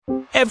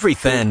Every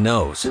fan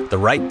knows the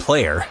right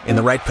player in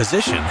the right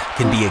position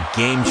can be a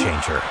game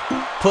changer.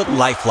 Put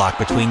LifeLock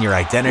between your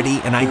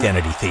identity and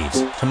identity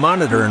thieves to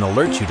monitor and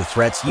alert you to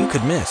threats you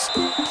could miss.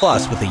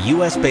 Plus, with a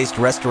U.S.-based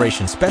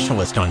restoration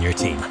specialist on your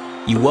team,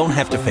 you won't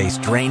have to face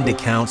drained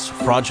accounts,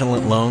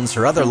 fraudulent loans,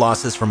 or other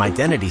losses from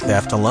identity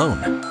theft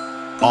alone.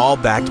 All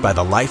backed by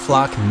the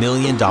LifeLock $1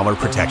 Million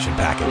Protection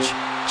Package.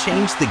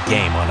 Change the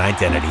game on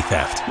identity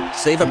theft.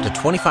 Save up to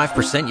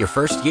 25% your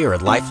first year at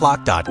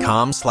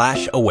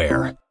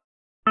LifeLock.com/aware.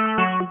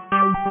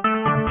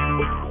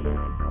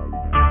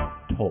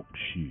 Talk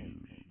shoes.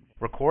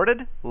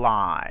 Recorded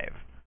live.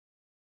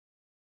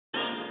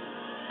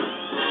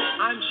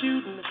 I'm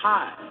shooting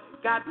high,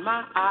 got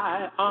my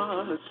eye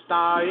on a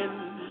star in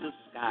the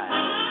sky.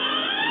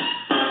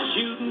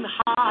 Shooting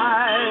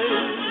high,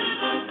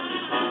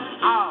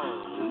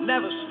 I'll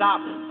never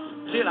stop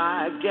till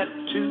I get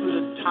to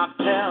the top.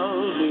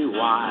 Tell me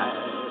why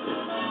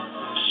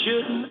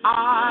shouldn't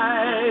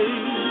I?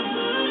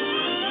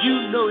 You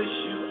know it's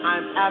you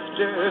I'm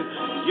after.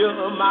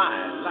 You're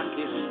my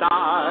lucky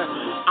star.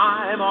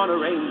 I'm on a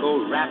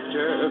rainbow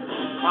rafter,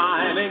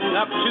 climbing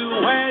up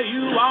to where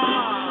you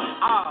are.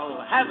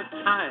 I'll have a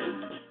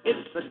time.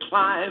 It's a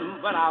climb,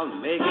 but I'll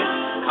make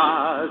it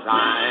 'cause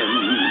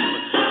I'm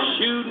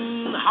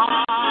shooting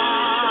high.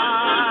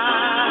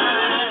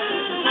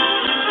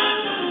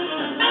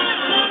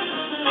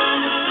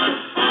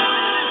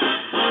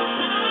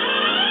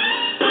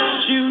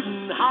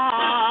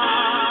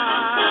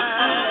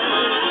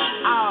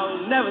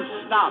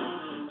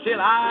 Till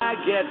I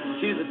get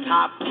to the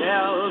top,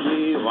 tell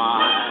me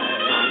why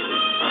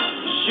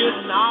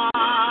shouldn't I?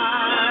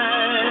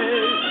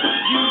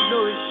 You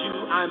know it's you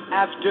I'm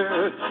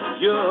after.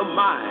 You're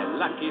my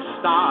lucky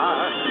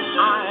star.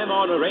 I'm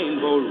on a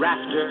rainbow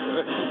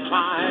rafter,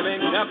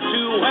 climbing up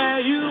to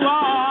where you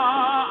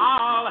are.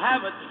 I'll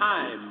have a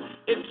time.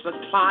 It's a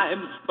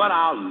climb, but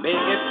I'll make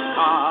it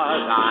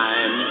 'cause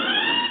I'm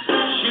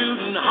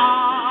shooting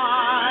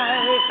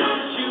high,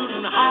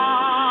 shooting high.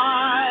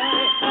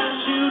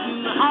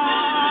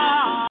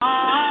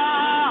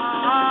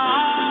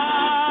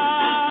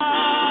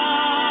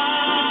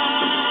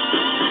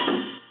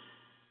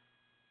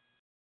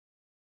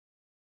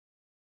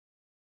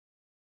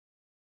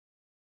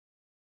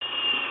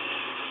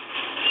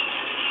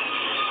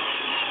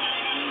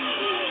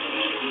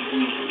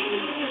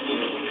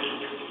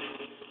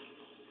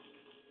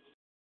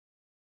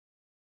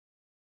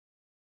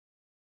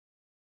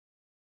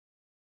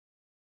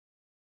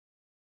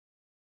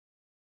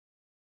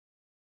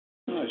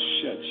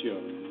 Shut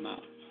your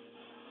mouth.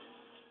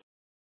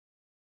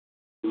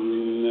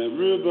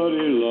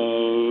 Everybody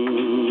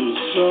loves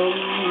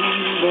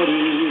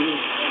somebody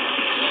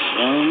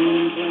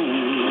sometime.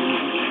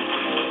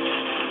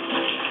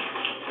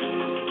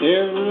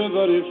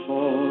 Everybody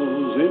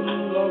falls in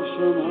love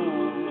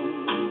somehow.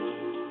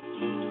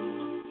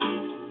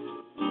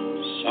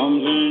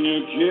 Something in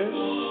your kiss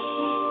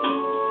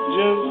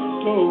just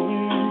told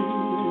me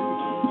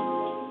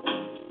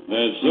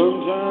that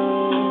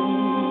sometimes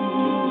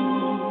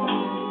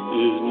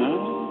is now.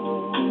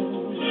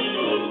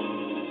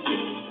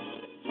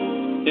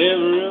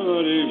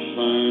 Everybody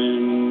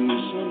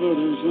finds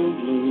somebody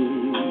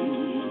someplace.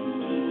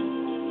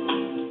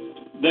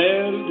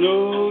 There's no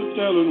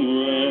telling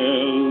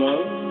where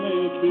love may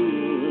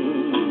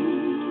appear.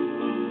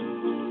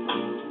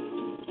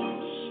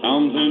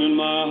 Something in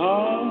my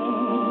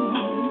heart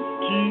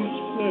keeps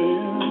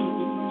saying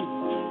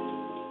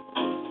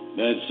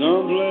that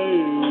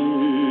someplace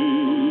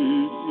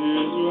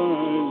is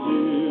right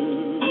here.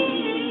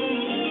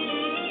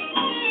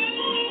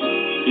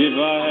 If I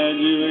had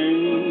you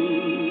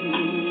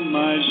in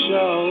my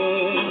shower,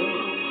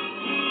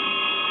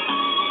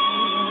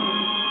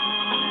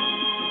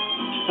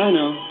 I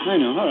know,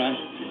 all right,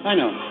 I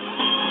know,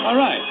 all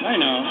right, I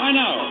know.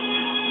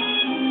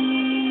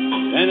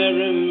 And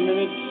every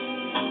minute,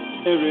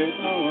 every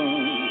hour,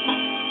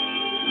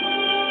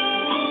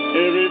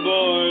 every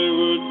boy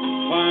would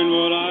find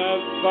what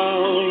I've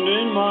found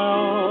in my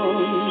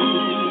arms.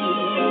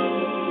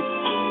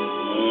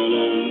 And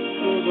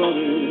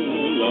everybody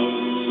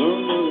loves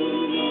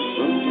somebody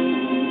sometime.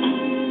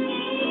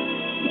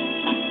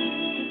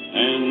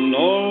 And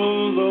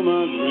although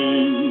my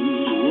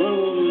dreams were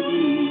with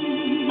you,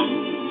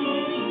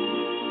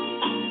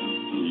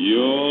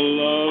 your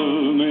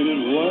love made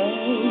it well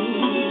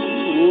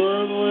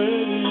worth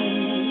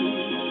waiting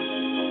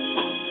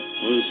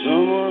for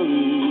someone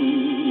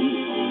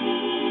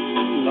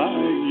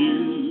like you.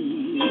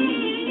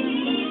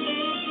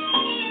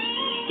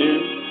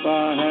 If I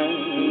had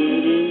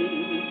it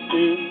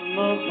in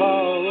my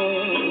power,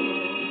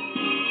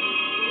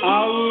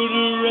 I would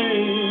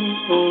arrange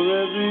for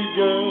every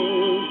girl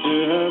to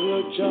have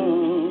your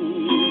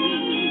charm.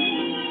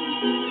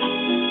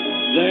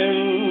 Then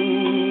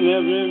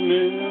every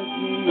minute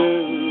and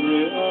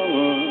every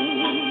hour,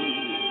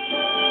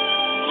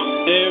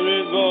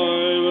 every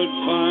boy would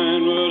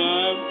find what I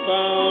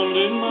found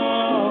in my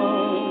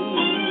arms.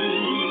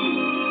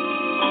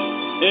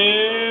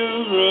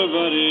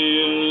 Everybody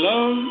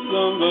loves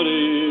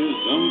somebody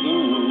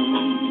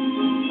sometime.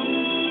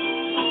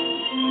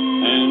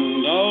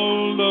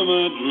 world of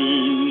my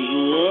dreams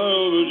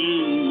were but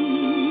you.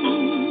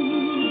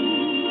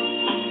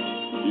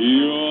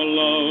 Your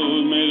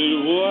love made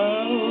it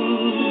well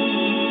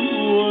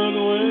worth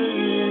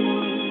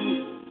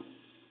waiting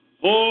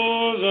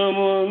for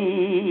someone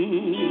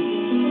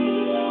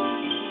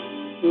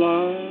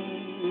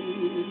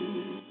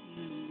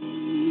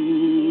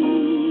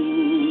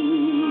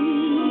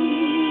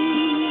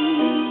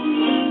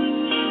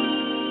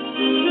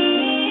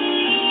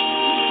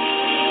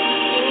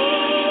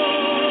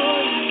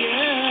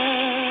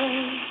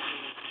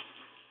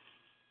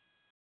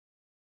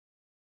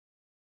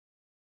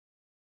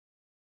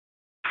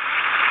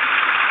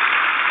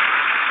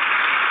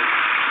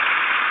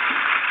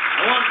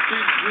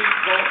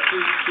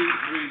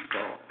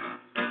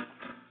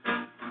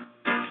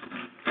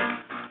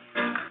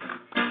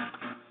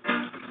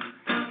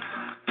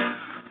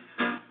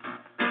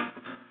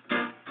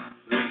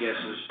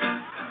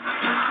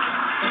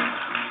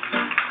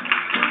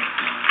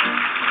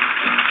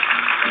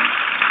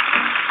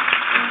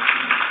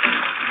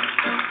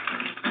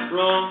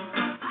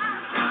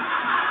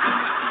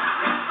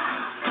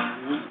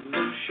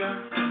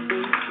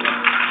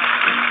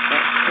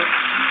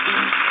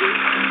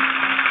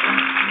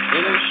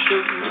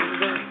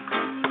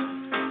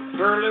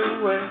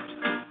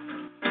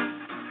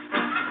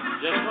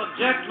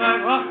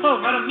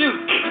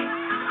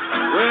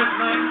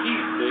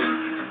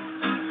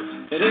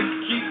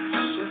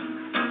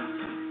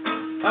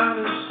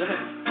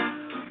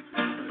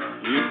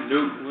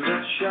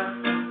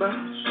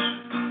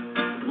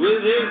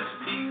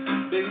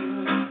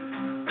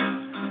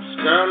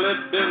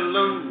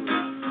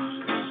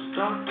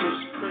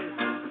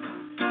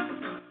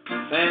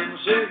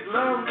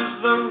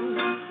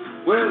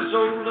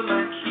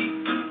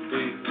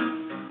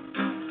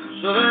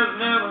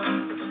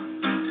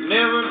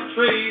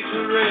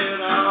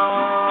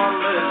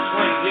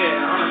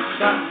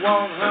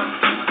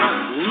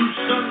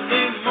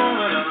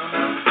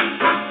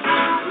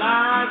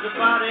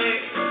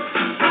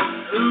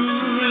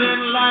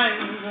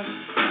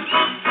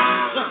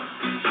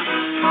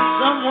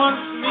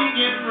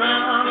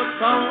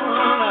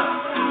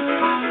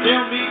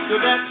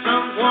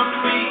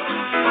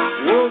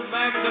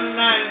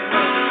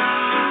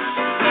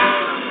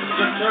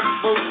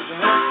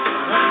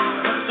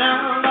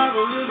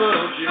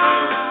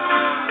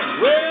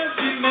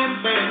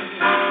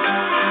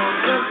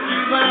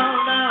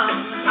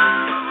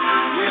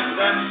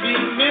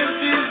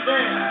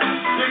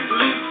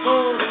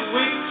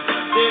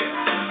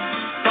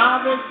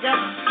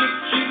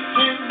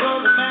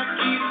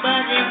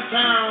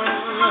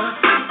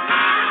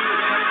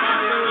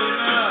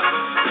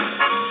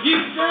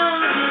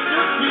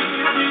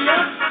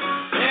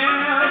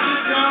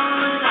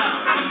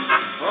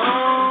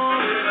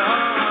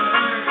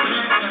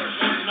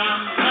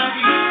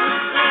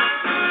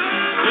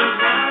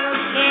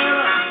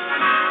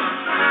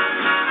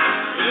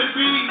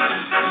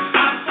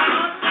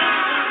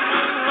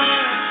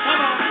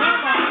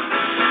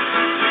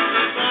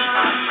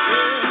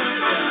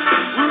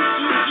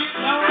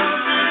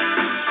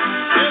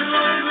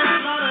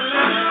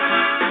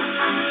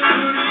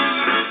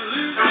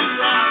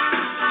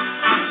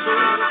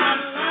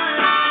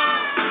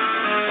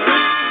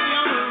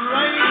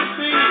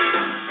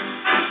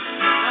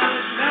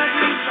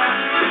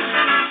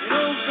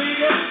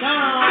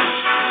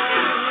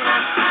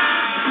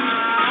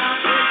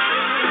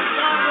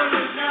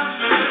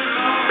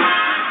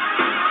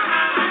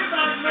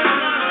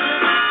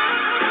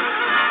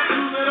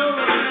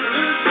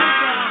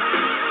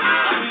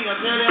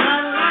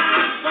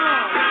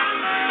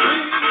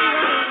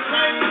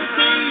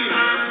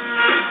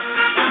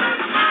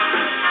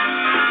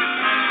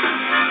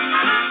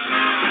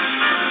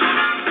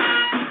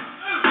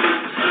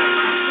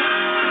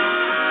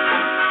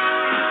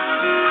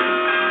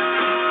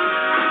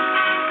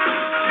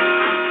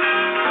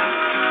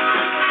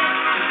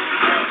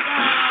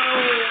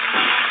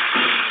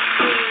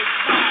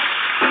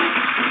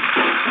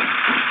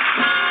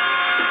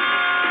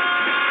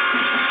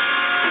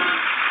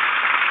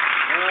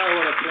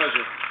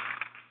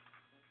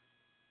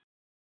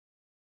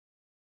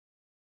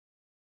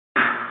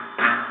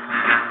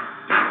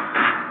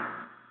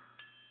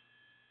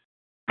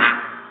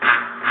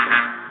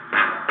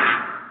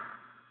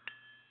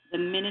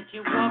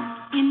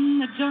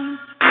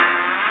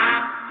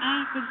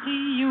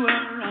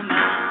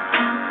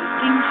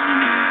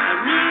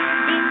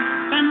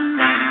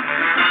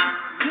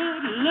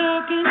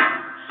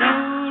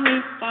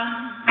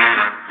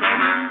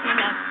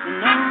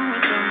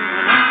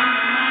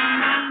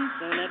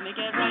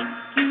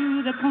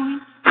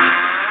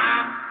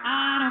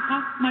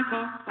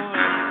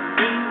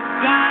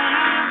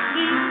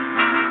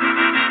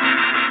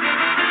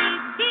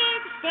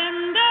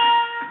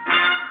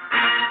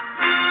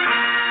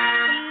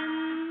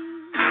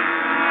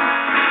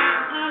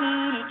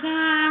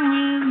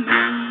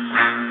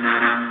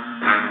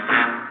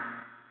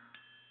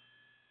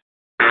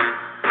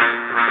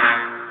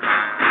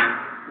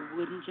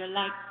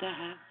like to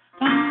have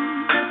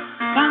fun,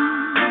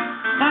 fun,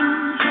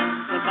 fun,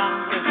 just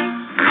about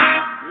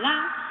a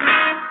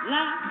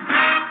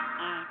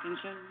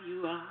show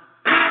you a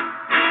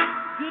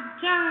good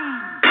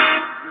time.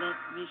 Let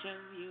me show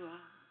you a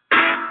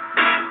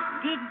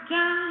good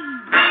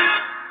time.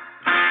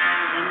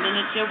 The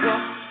minute you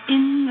walked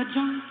in the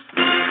joint,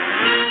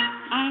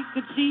 I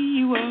could see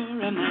you were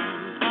a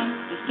man of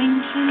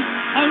distinction,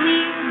 a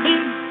real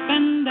big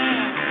spender,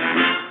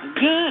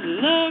 good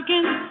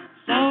looking,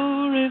 so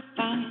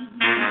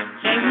refined.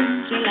 Say,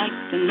 would you like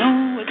to know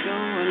what's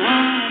going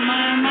on in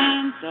my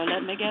mind? So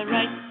let me get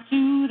right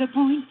to the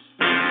point.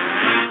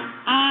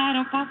 I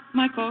don't pop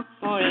my cork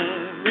for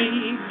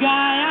every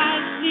guy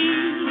I see.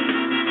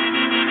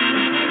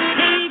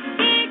 Hey,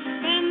 big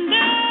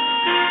spender.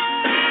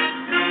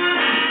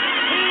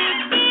 Hey,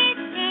 big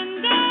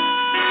spender.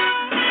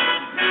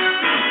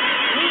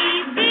 Hey,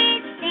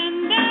 big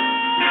spender.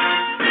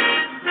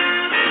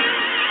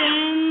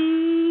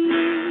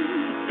 Spend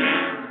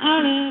a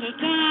little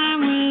time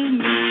with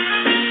me.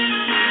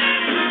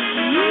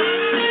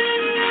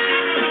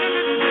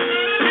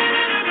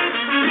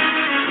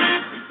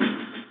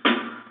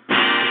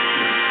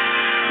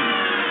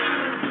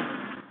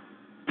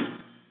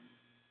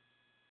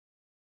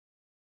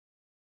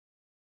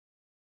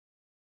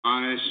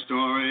 My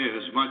story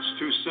is much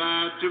too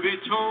sad to be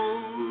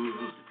told,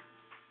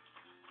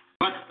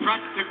 but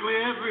practically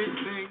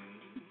everything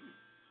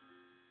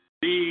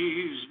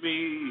leaves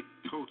me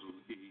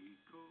totally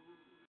cold.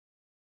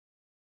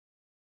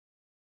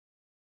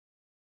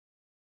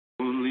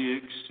 Only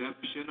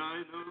exception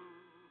I know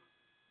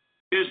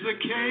is the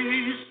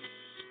case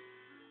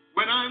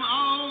when I'm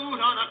out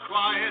on a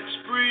quiet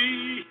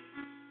spree,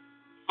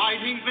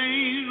 fighting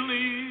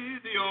vainly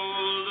the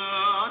old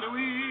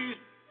ennui.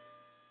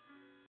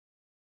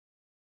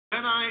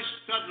 Then I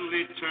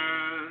suddenly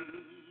turn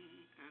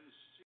and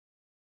see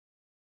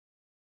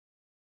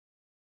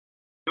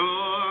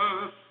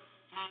your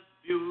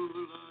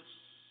fabulous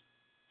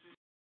face.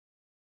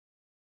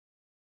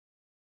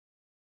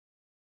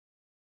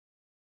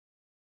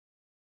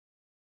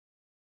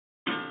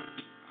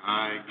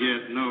 I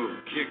get no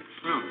kick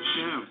from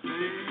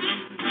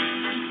champagne.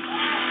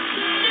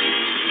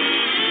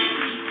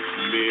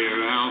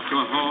 Mere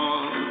alcohol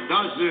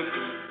doesn't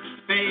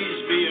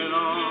faze me at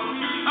all.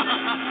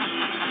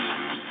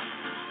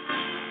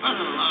 What a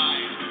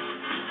lie.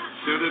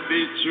 Should it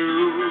be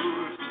true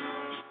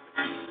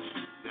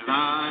that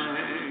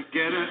I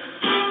get a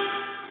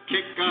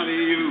kick out of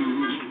you?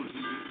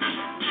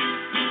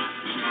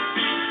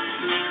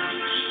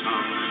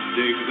 Some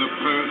dig the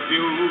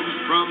perfume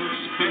from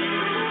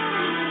Spain.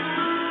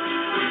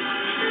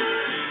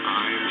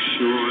 I'm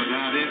sure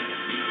that if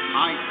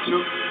I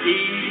took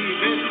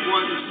even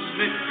one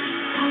sniff,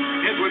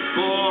 it would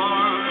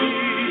bore me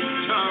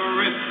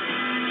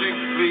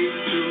terrifically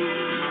too.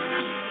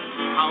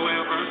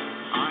 However,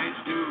 I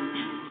do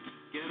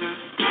get a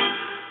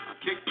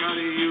kick out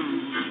of you.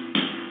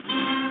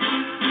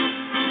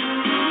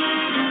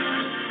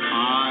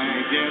 I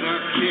get a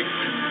kick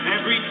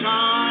every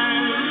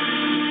time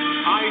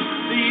I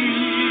see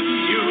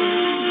you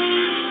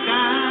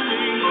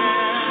standing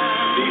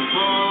there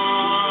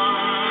before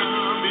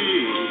me.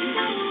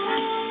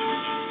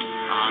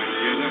 I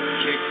get a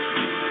kick,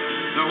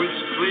 though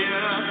it's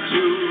clear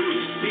to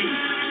see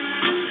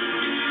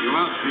you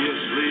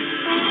obviously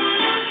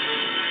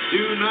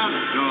do not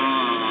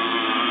adore.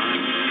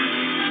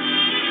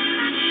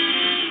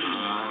 I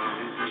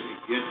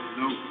get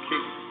no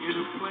kick in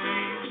a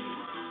plane,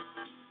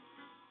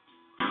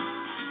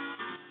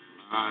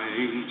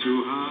 flying too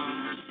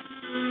high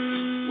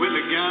with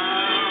a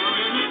gal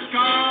in the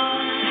sky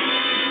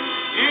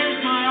is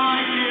my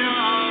idea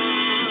of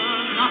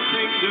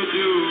nothing to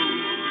do.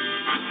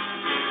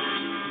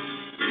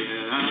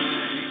 Yeah, I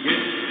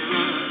get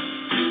a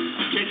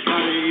kick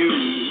out of you.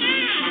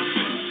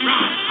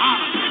 Rock,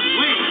 holler,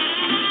 swing.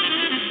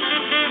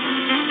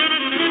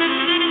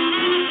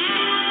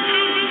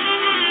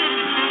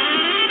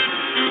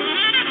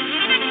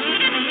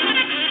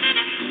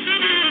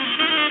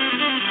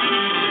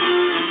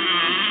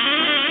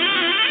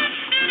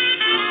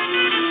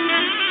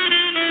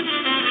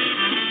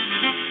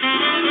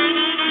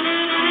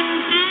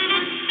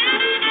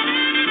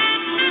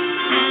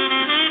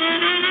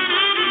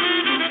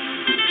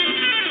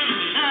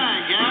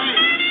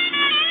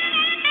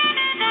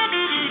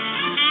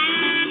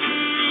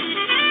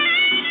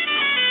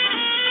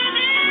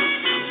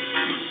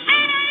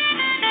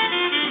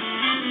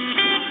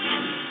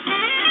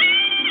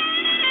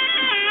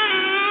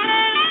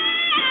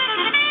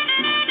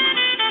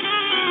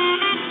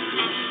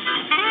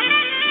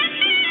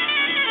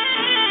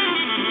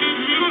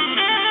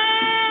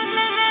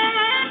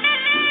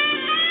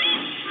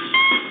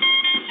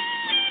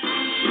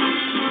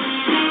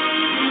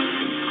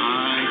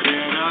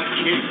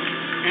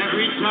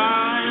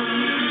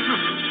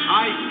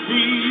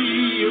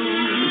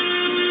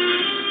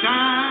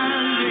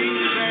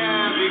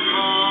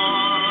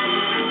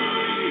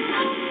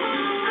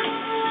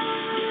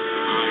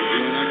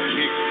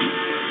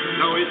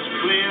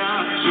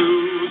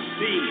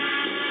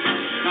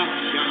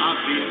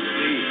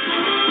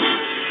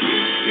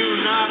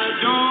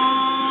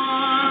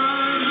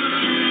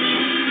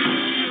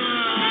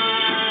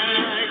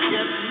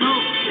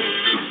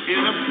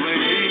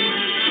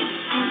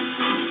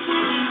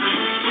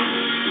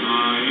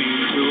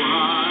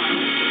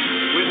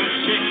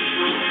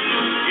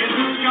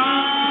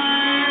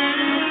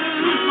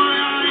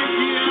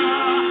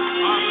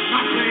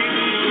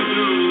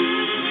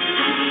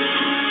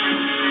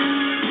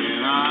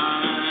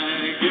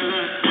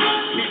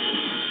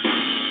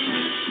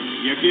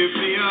 give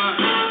me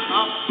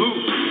a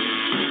boost.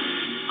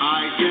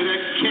 I get a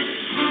kick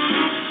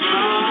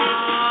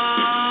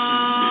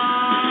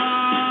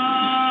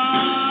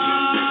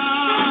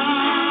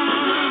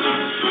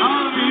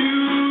of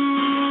you.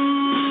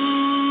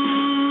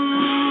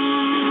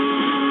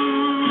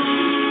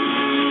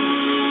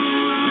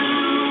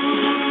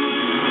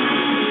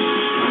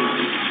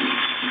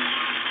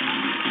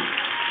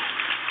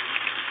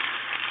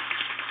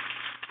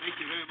 Thank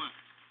you very much.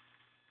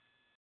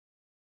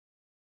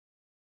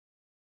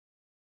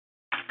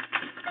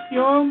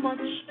 You're much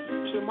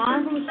too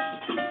marvelous,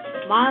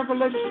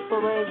 marvelous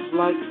for words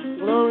like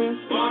glorious,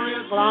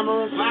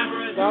 glamorous,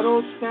 that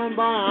old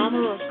standby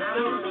amorous.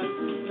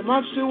 You're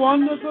much too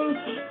wonderful,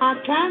 I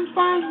can't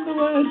find the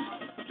words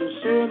to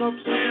say enough,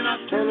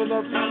 tell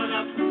enough,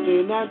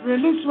 you're not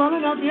really swell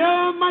enough.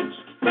 You're much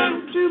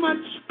too much,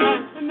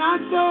 and not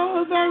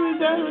so very,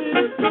 very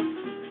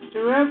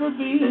to ever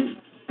be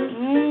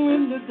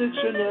in the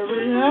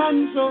dictionary.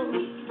 And so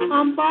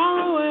I'm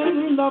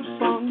borrowing love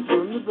songs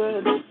from the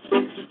birds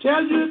to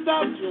tell you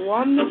that you're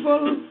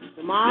wonderful,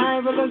 you're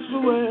marvelous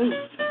for words,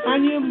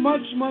 and you're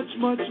much, much,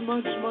 much,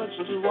 much, much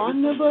too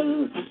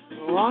wonderful,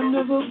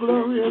 wonderful,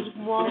 glorious,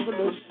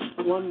 marvelous,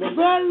 wonderful,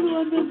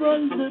 wonderful,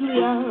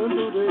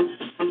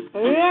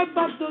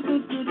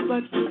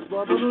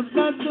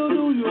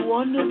 you're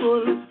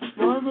wonderful,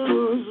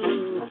 marvelous,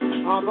 you're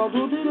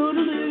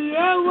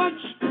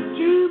much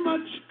too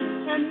much,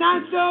 and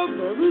not so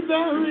very,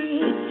 very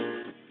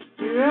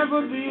to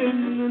ever be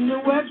in the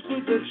Webster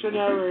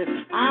Dictionary.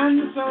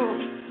 And so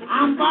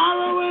I'm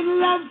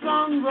borrowing love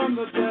songs from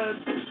the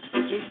birds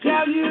to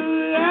tell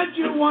you that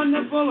you're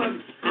wonderful,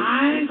 and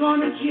I ain't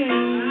gonna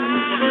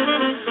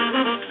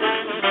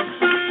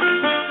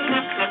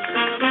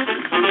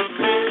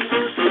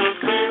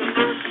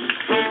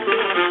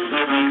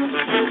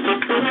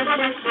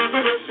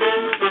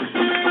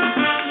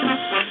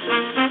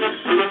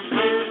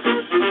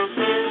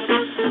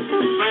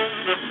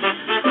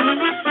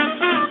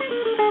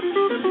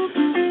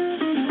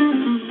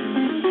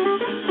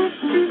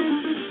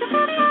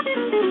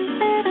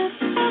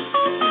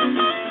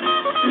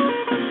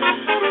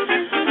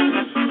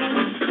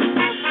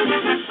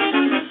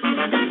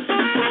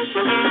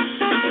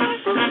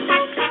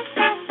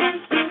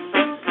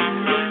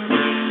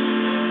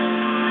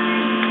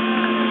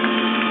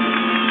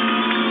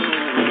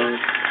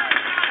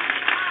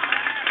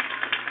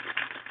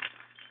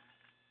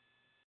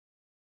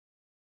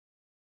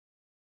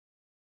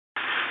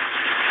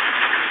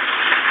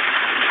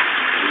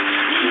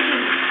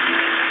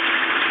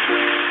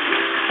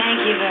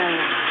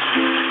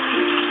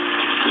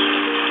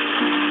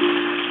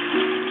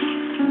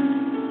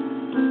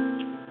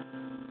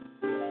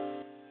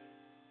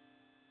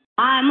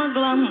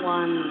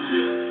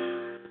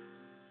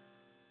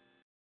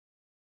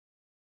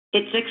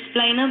It's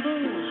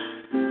explainable.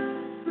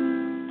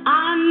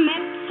 I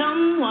met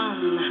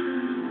someone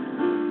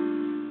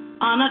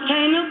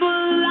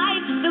unattainable.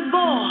 Life's a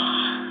bore.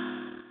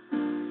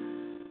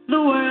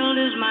 The world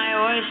is my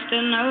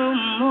oyster no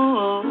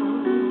more.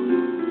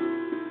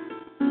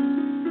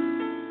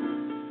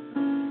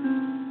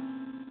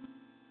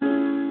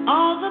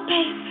 All the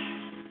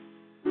papers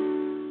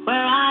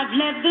where I've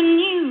led the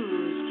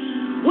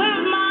news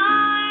with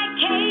my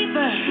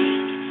caper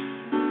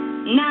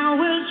now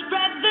will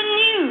spread the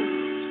news.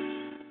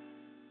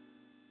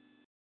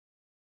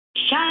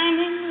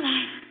 Shining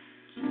light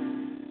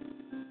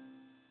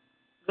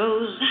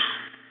goes out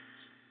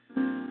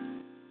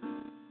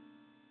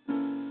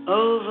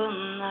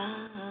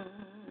overnight.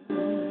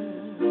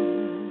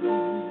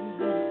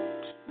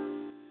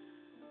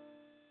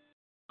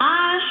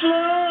 I've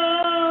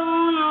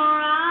flown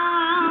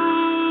around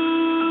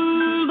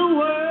the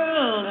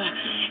world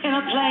in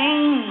a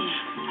plane.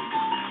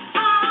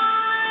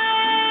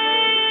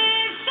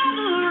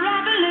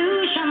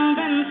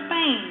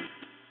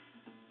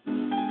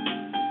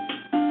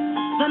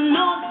 The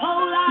North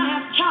Pole I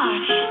have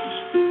charted,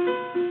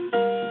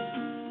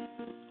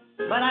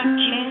 but I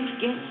can't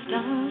get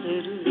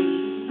started.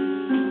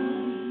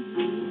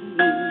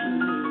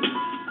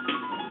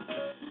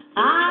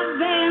 I've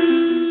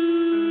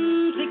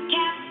been to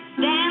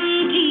Cape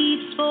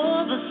Antibes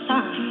for the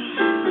sun.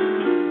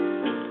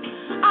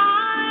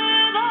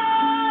 I've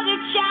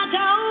ordered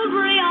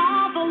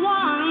Chateaubriand for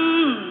one.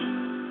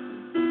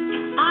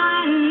 I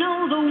know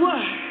the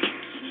words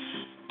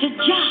to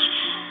jot.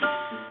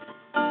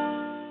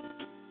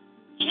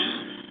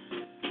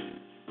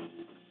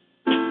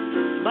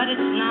 But it's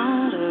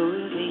not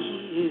with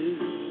you.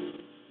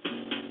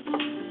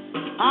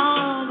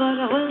 Oh,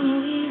 but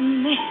when we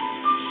met,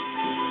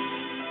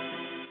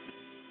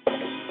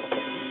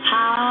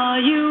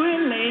 how you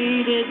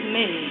elated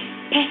me.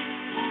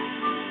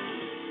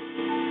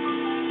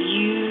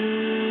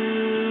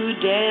 You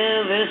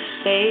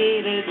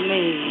devastated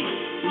me.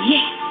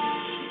 Yes.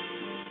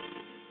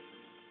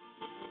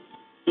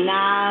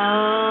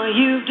 Now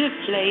you've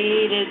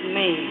deflated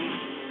me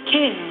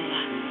till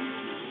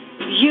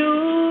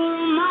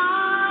you're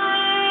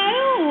my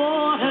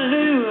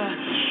Waterloo.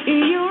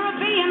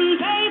 European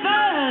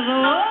papers,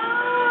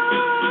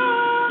 oh,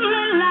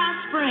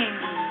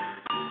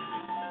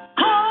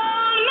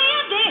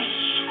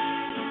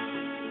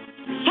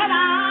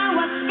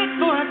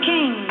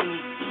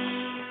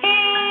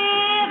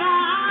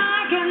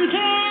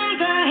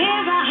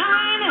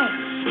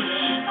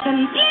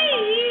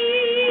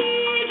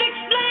 Please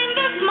explain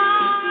this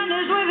mine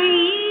is with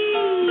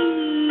you.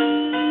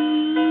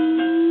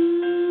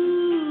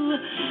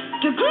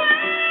 To great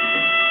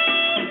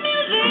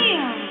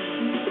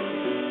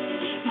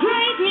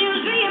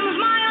museums,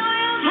 my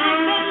oils have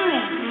been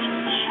lit,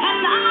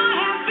 and I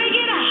have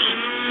figured out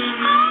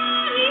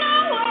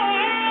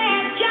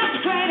nowhere just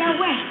greater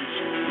wet.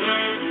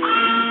 I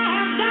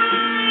have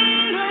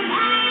dined with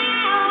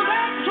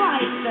Albert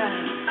twice,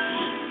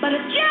 but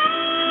it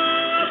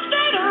just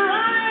ain't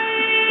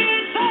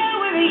right there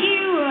with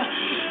you.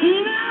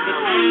 No.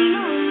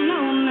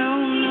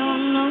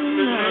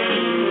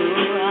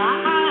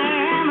 I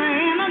am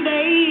in a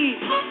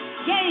daze.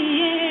 Yeah.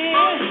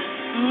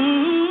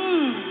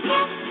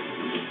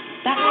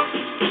 That's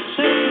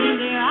certain,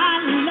 dear. I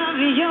love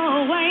your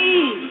way.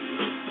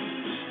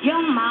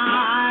 You're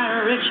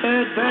my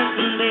Richard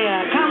Burton,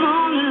 dear. Come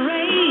on and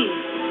raise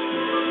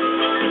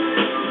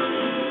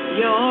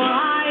your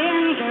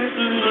iron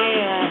curtain,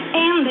 dear.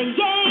 And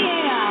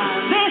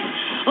yeah, this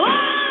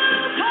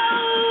cold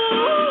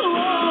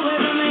war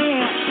with me.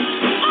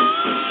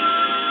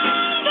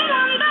 Until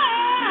I'm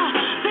there,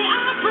 the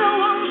opera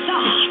won't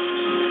start,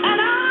 and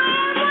I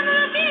am one of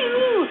the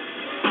few.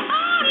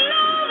 I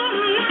know the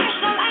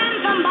national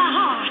anthem by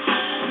heart.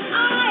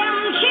 I am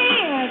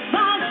cheered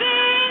by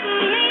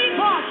Sidney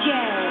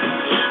Poitier.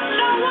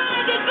 So why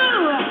did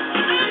boo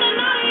and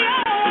another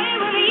year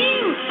with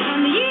you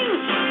and you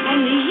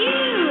and you?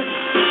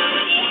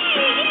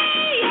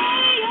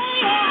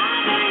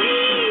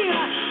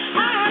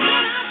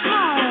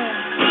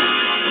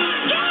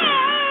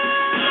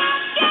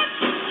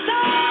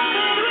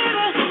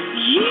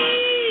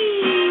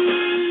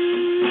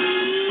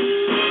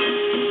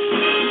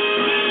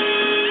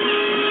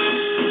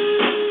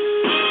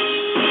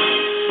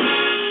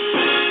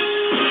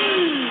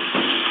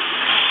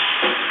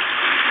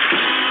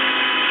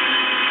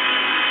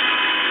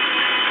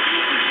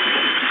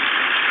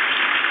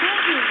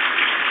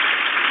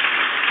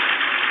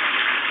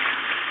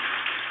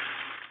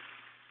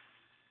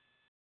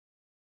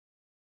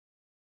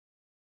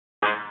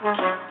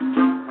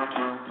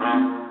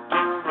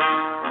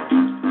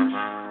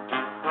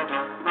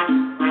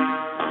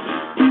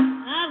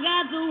 I've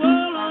got the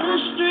world on a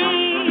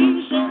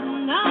string,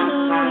 sitting on a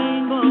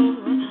rainbow.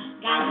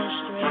 Got the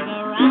string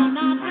around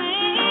my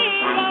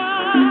finger.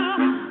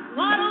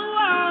 What a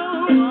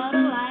world, what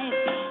a life.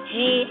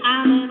 Hey,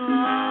 I'm in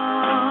love.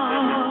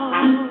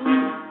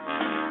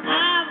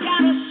 I've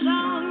got a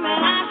song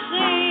that I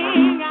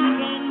sing. I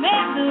can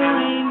make the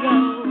rain go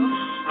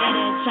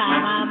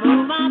anytime I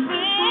move my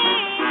finger.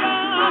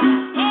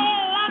 Hey,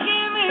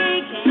 lucky me,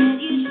 can't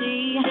you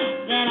see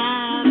that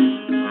I'm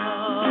in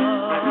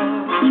love?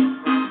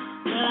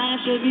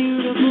 Life's a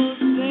beautiful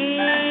thing.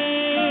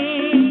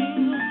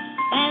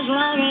 As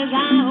long as I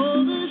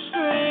hold the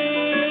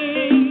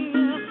string,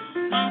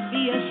 I'd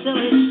be a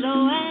silly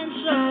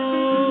so-and-so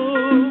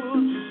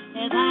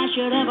if I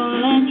should ever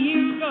let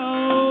you go.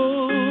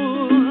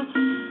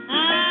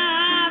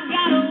 I've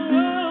got a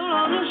world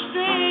on a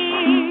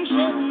string,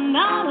 sitting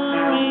on a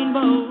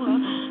rainbow.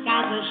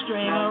 Got the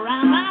string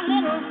around my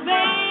little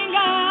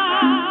finger.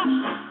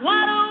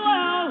 What a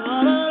world,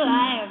 what a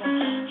life.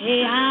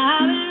 Hey,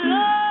 I'm in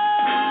love.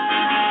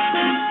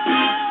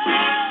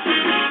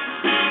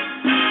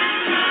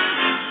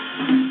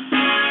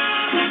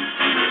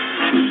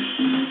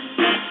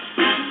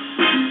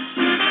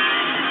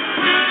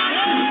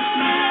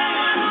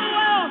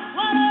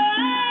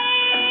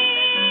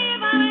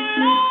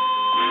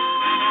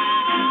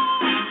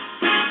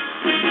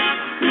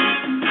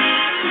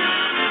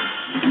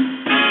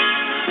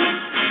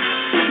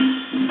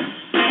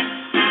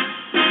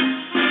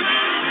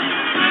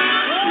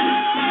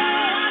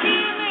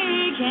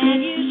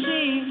 Can you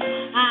see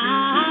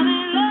I'm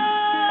in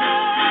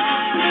love?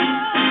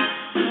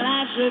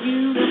 Life's a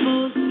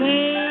beautiful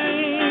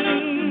thing.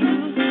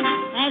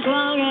 As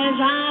long as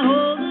I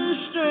hold the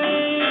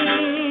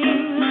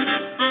string,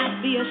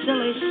 I'd be a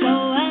silly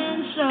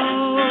so-and-so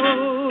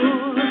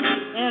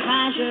if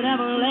I should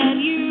ever let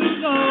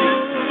you go.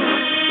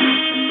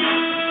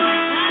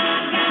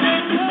 I've got a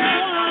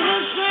girl on the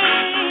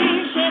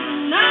string,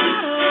 sitting on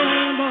a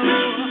rainbow.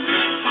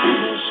 Got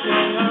the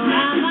string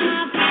around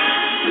my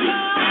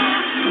finger.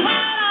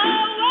 What a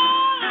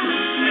world!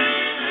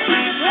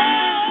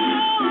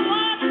 Oh,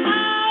 what a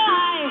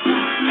life!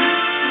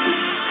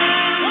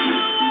 What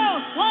a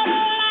world! What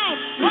a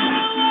life! What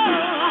a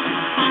world!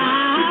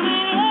 I'm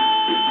in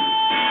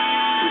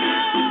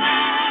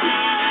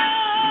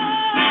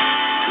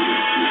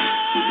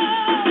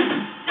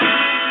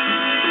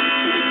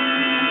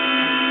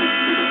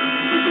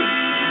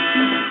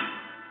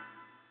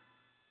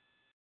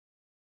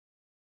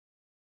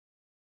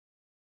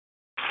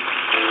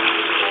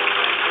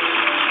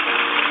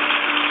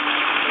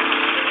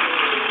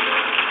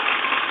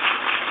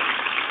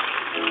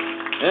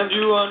And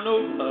you are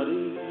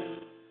nobody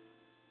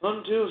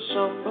until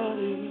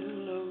somebody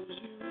loves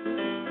you.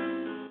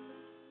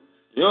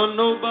 You're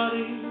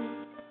nobody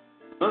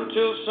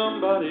until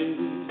somebody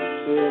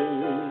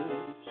cares.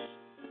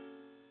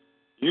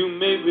 You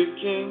may be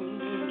king,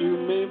 you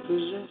may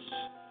possess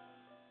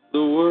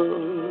the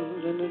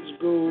world and its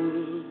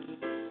gold,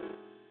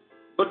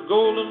 but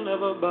gold will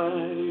never buy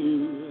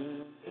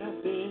you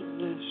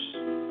happiness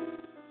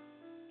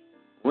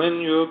when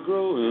you're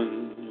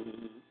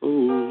growing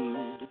old.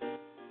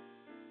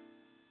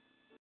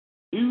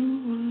 You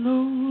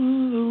know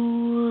the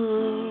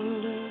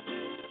world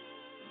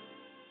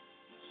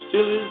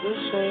still is the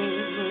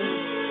same.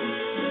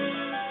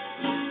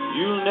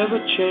 You'll never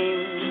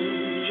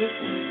change it.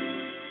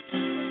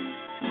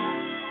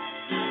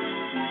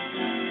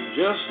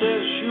 Just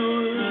as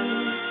sure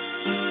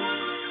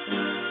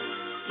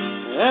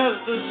as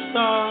the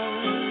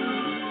stars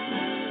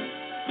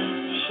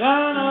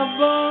shine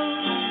above.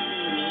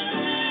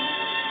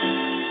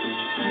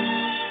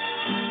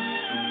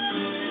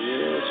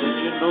 Yes, and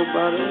you're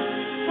nobody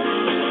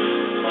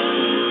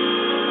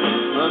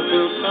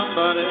until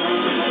somebody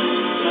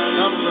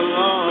comes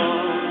along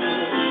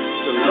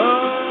to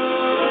love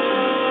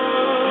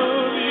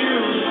you.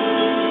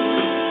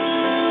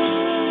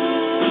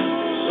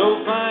 So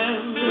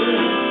find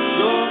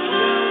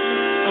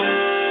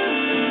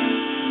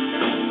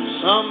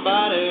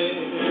somebody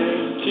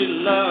to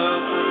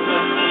love.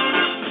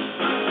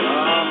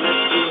 Oh,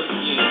 let's do it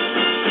again.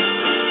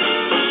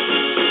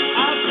 I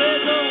said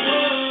the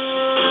world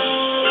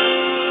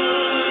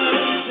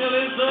still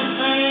is the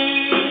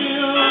same.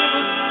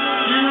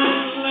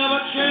 You'll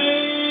never change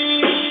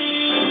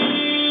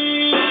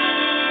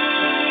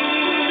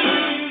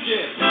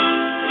it.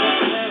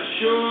 As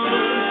sure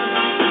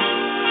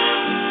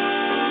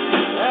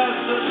as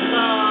the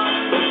stars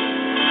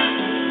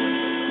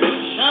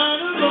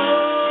shine above.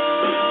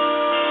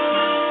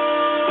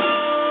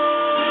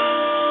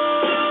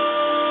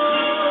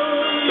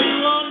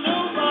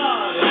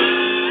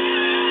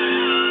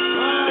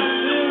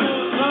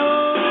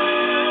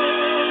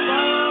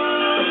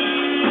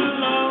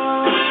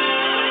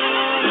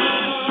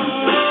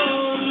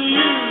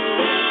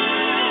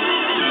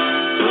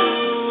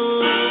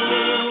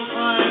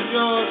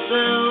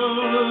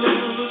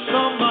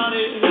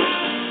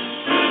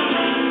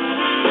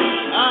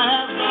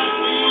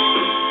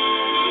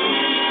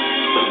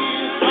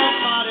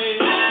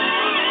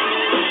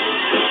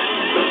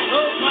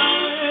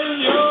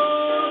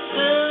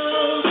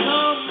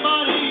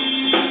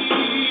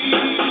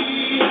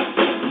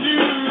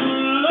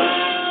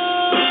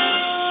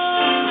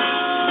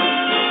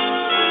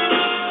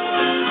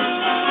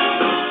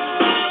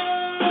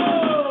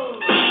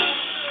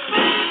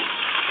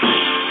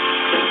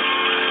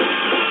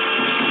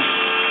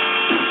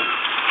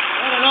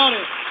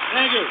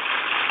 Thank you.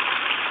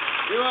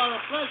 You are a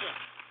pleasure.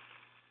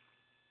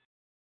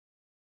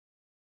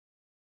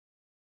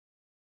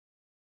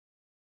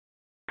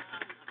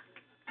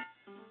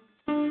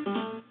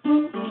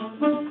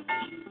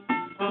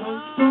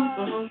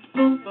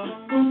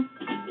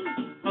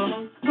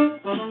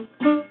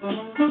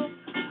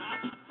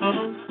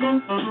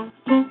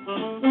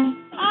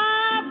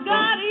 I've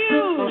got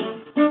you,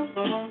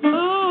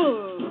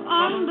 ooh,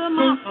 under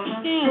my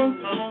skin.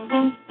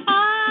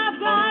 I've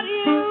got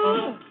you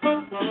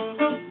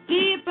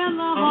deep in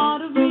the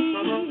heart of me,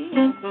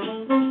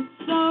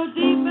 so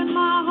deep in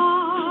my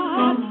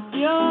heart,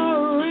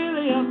 you're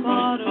really a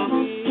part of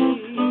me.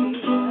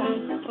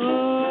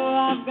 Oh,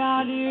 I've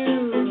got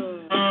you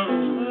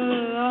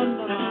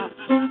under my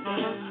skin.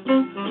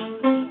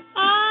 I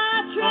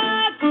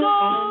tried so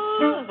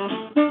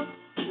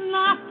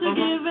not to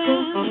give in.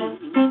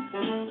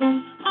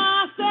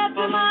 I said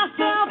to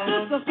myself,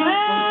 this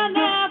affair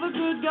never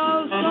could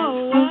go so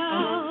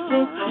well.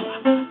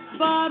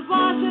 But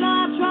why should I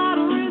try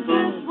to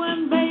resist when,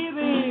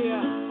 baby,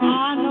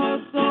 I know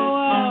so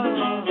well?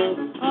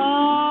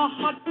 Oh,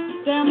 hot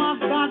damn, I've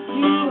got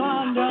you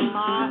under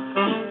my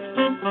skin.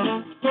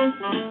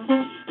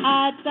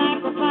 I'd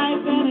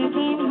sacrifice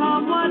anything,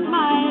 come what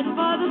might,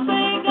 for the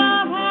sake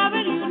of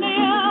having you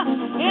near,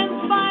 in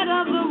spite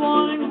of the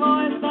warning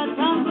voice that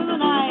comes in the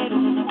night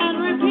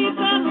and repeats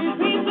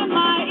in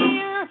my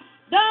ear.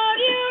 Don't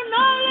you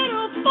know,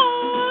 little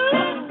fool,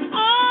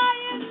 oh,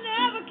 you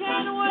never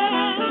can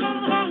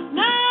win.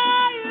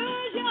 Now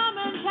use your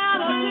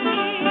mentality,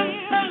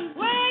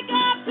 wake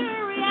up to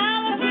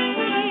reality.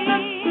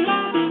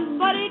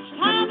 But each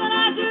time that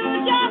I do,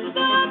 just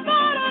the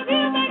thought of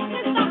you makes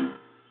me stop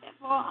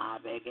before I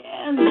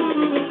begin.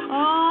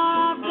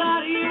 Oh, I've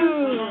got you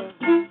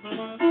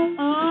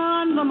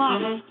under my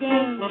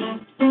skin.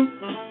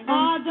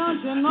 Oh, don't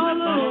you know,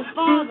 little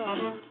father,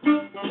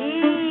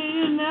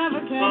 you never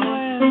can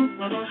win.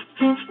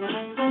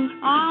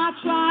 I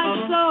tried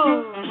so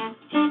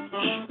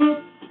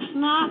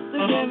not to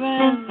give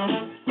in,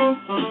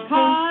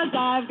 'cause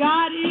I've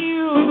got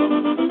you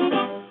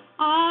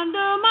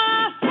under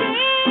my skin.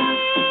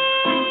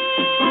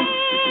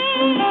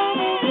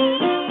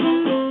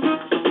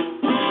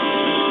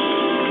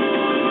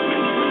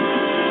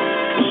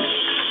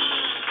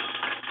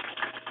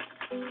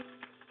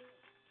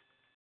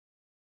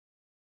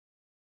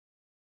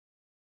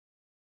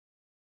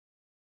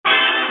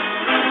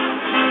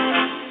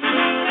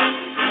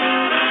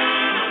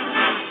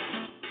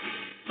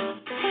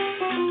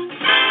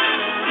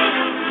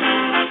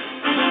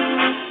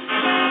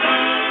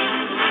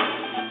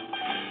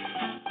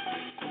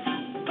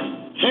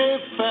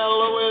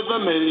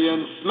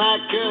 million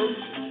smackers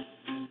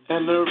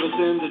and nervous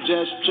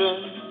indigestion.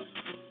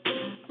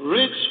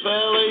 Rich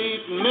fella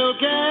eating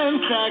milk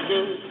and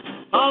crackers.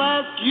 I'll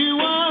ask you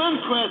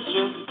one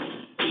question,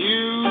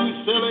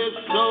 you silly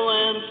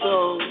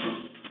so-and-so.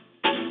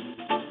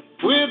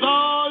 With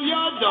all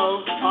your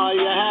dough, are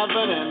you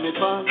having any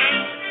fun?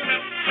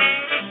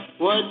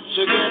 What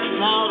you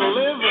getting out of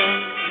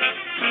living?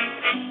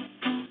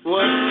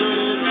 What good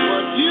is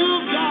what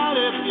you've got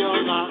if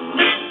you're not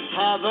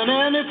having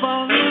any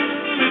fun?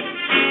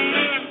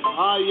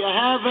 Are you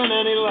having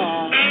any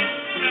laugh?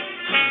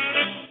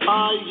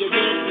 Are you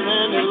getting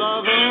any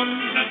loving?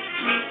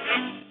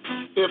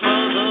 If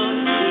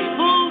other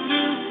people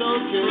do, so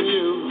can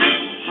you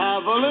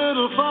have a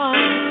little fun.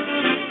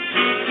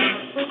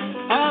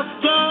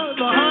 After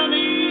the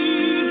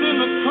honey's in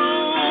the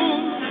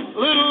comb,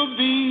 little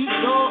bees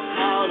go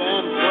out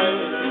and play.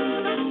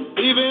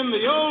 Even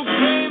the old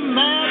gray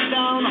man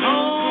down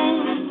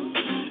home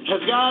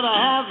has gotta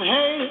have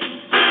hay,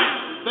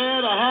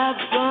 better have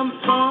some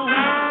fun.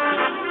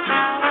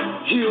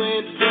 You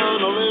ain't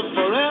gonna live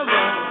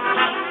forever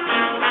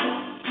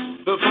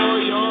before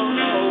you're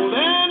old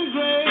and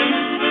gray.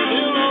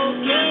 Still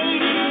okay,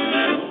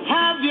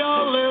 have your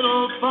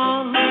little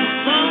fun,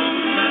 son.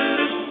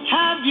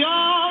 Have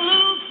your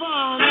little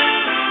fun.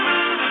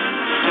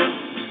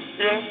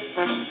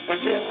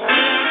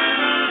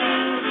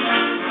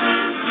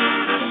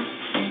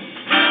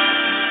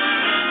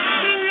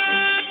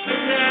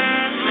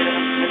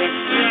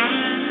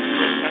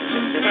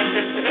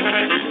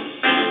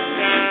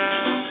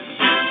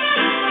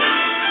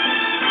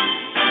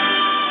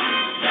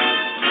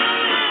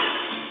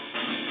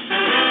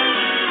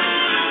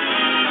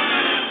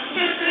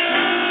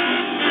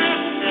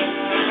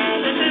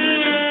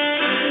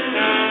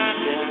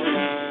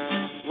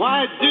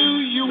 Why do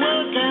you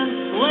work and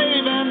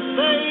slave and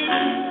save?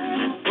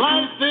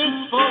 Life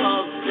is full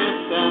of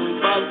ifs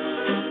and buts.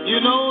 You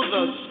know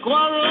the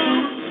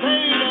squirrels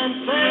save and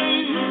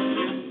save.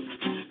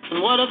 And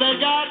what have they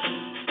got?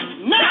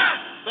 Nah!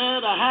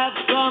 Better have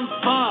some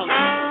fun.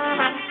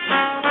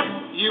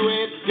 You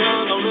ain't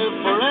gonna live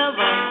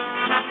forever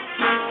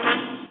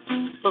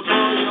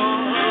before you're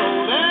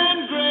old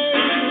and gray.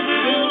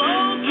 Still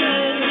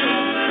okay.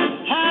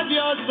 Have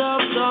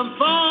yourself some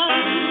fun.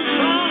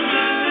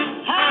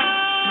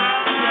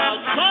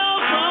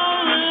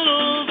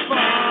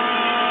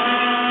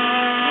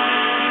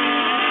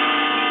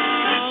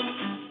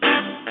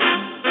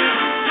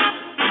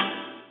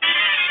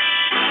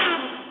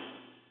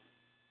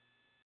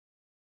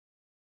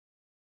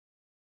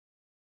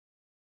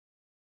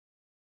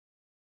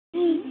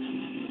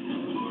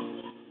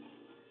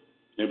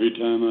 Every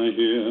time I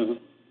hear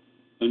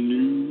a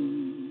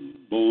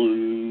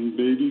newborn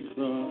baby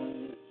cry,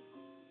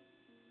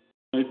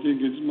 I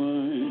think it's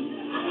mine.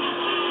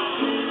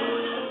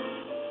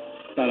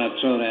 Thought I'd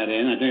throw that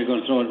in. I think I'm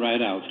going to throw it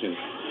right out, too.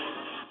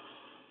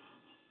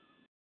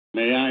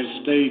 May I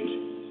state,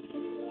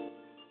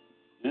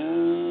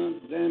 damn,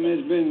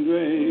 it's been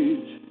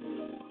great.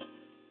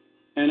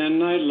 And a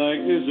night like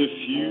this, a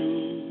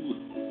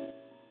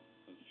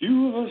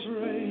few of us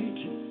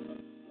rate.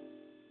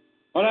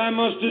 But I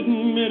must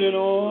admit in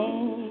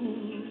all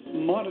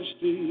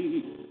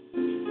modesty,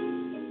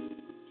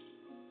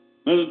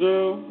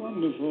 Mr.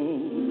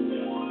 Wonderful,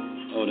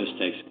 Oh, this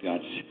takes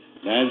guts.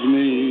 that's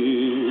me.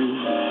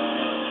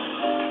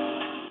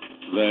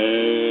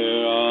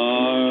 There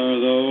are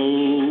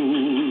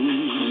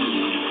those,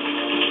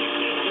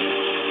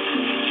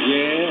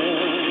 yeah,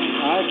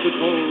 I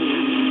suppose,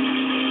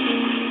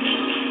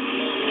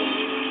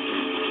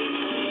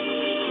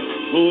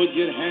 who would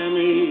get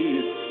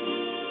hammy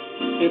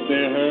if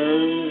they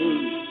heard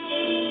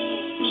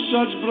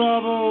such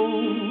bravo.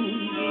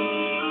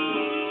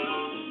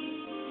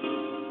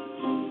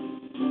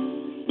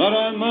 But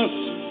I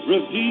must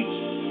repeat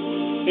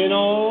in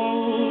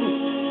all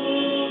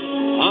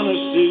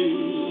honesty,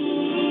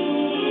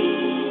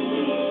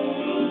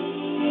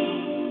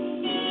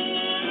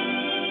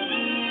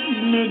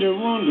 Mr.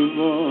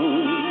 Wonderful,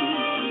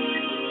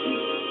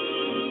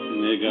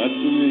 they got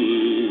to me.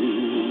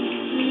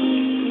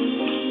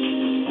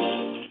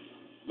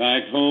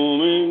 Back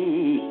home in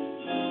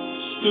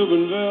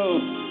Steubenville,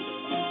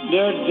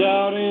 they're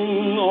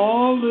doubting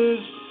all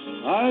this,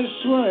 I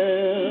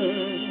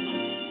swear.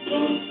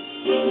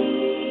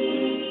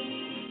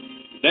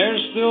 They're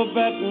still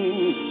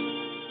betting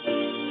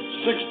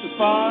 6-5,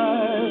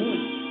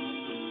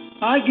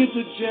 I get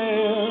the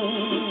chair.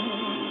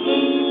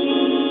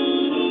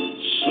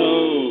 So,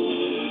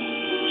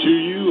 to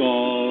you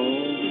all,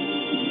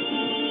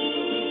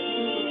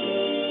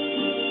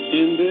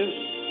 in this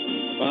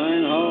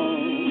fine hall,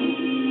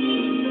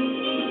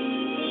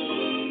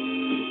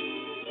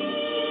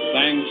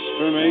 thanks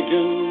for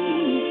making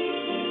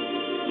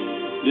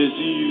this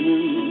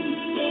evening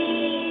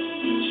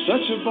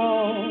such a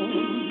ball.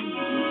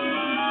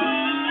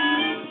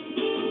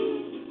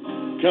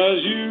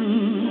 'Cause you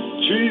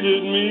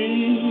treated me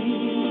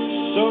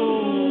so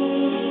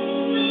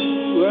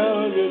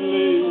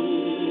elegantly.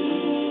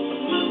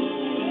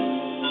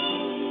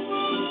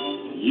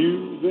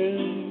 You've been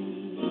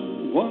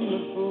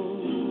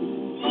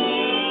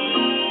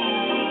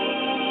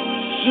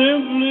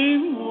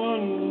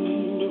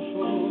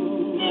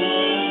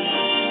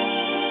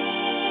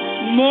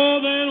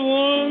more than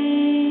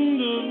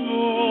wonderful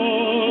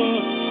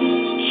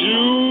to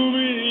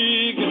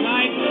me. Good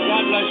night.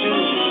 God bless you.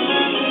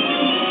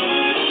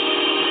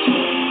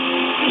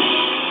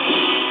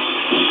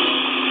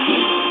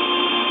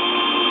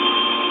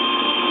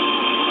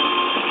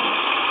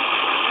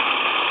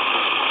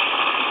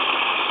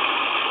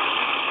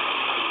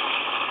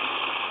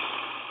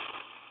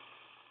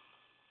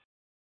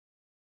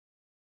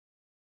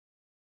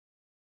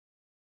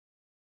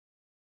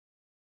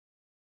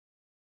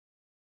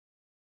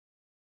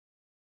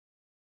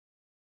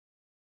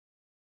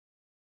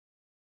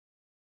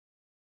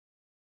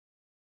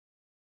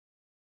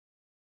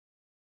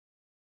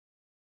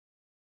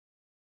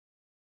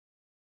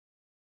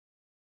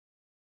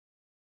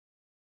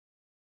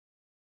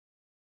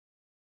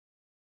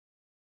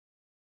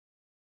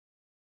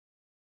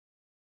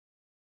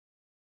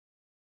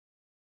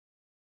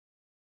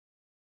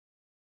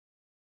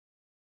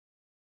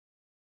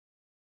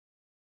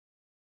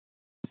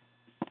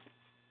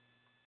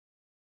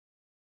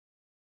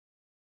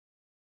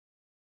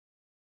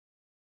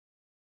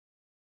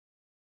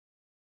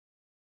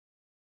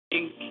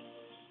 Dink,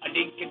 a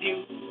dink-a-doo,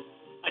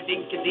 a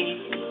dink-a-dee,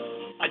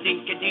 a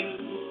dink-a-doo.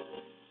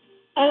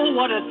 Oh,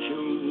 what a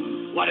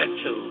tune, what a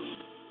tune,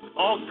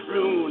 all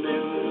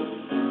crooning.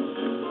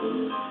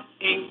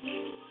 Ink,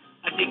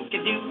 a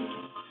dink-a-doo,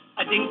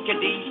 a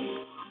dink-a-dee,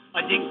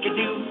 a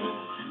dink-a-doo.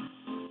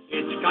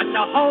 It's got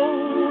the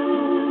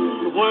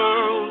whole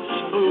world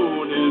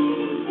spooning.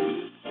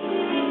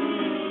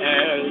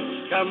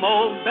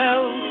 Eskimo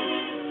bells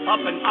up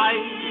in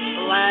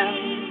Iceland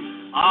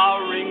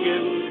are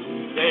ringing.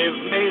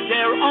 They've made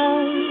their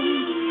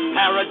own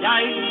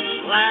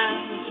paradise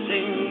land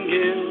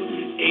singing.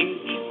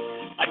 Ink,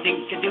 a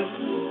dink-a-doo,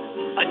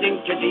 a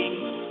dink-a-dee,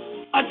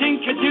 a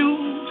dink-a-doo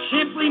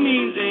simply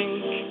means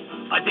ink.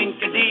 A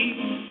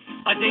dink-a-dee,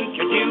 a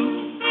dink-a-doo.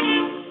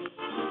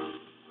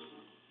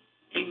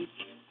 Ink,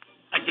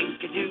 a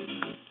dink-a-doo,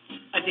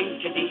 a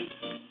dink-a-dee,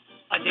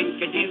 a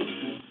dink-a-doo.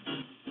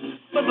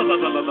 Just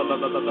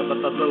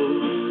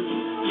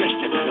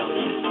a crowd,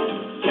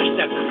 just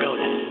a crowd.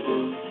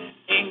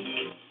 Ink,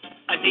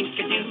 a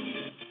dink-a-doo,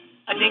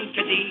 a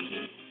dink-a-dee,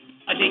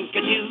 a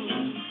dink-a-doo.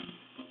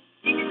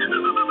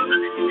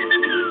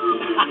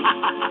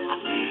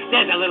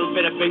 There's a little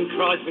bit of Bing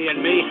Crosby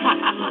in me.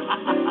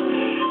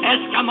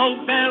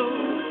 Eskimo bells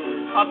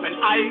up in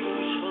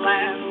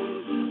Iceland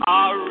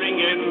are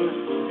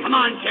ringing. Come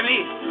on,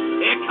 Jimmy,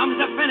 here comes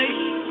the finish.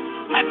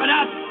 Pep it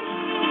up,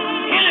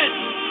 hit it.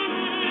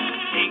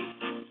 Ink,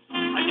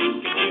 a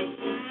dink-a-doo,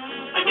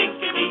 a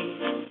dink-a-dee,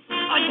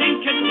 a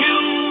dink-a-doo.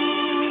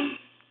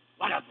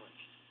 What a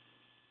voice,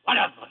 what a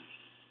voice.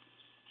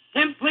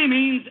 Simply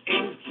means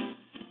ink,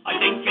 a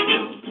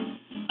dink-a-doo,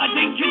 a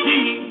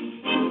dink-a-dee.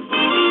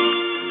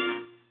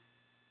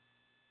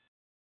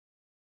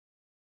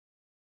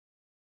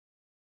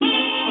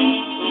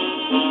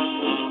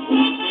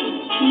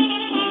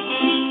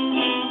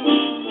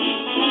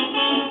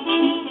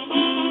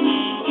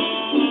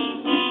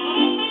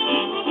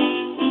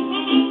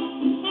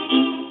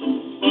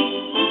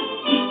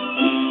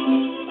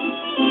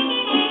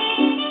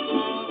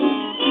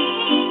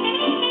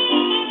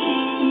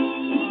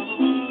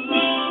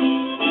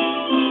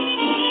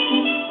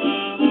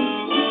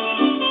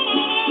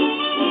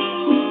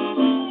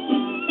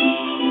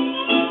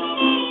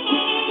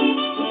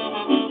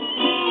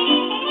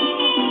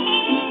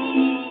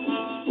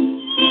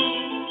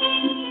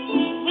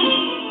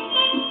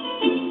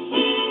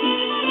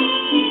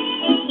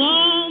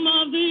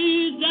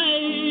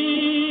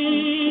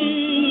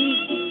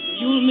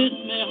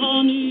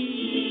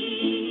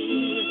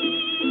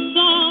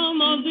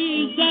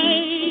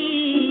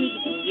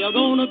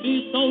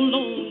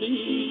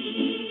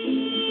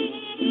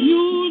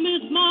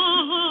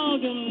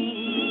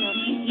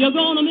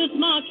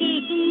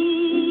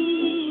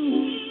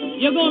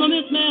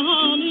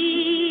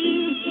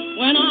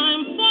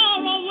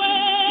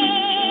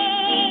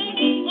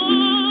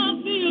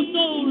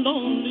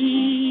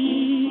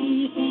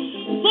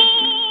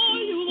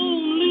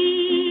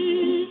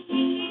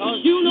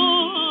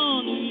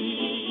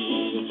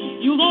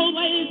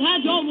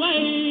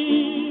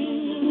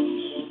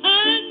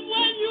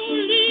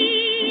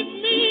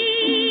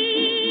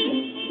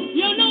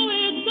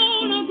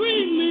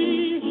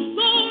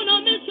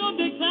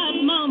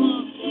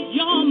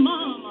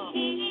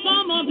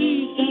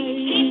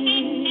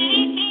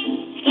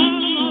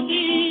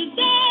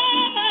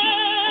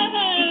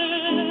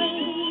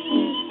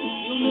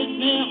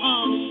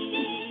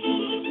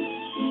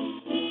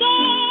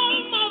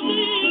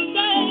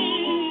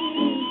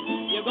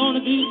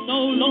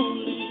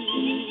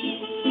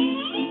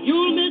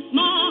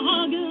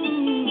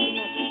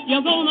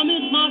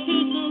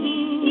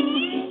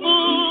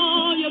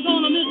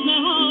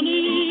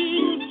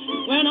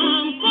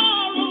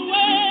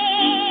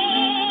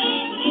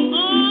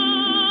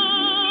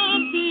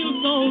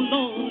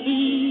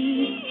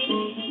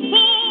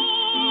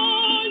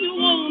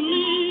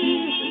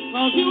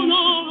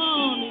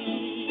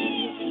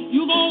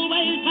 You've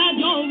always had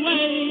your way,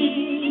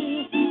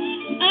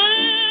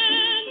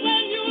 and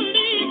when you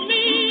leave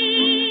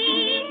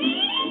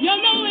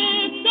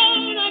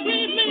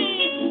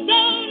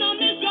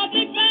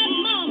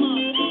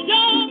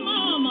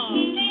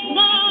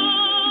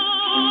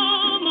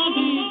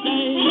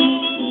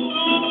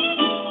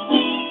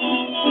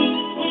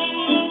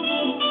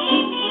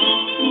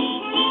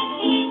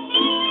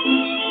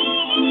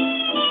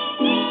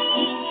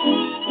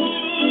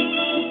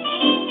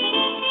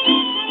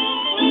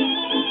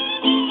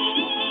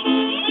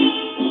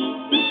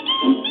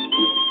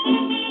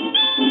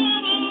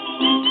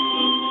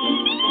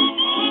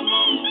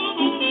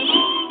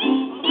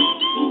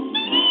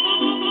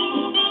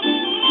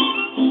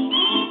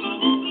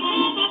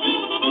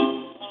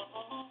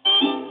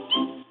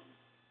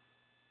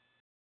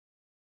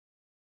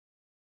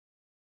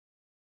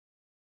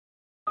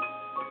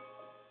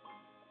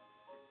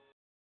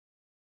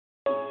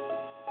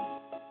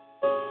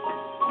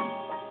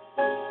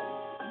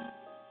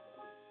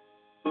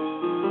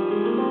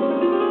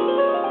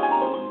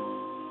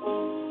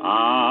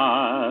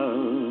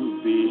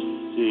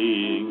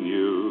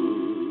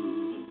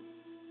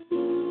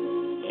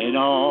in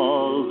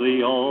all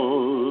the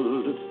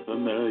old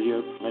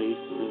familiar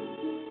places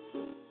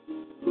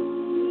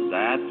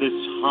that this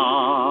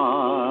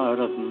heart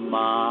of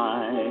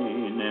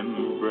mine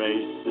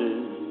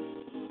embraces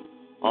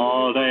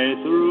all day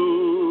through.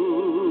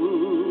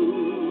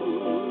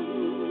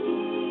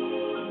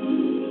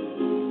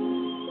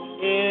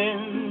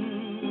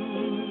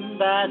 In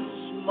that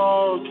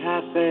small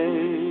cafe,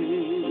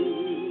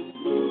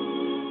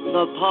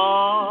 the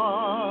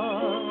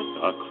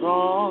park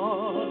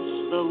across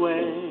the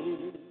way,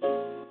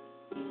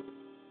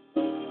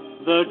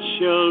 the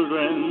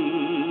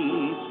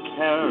children's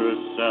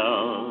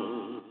carousel,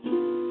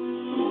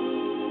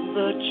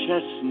 the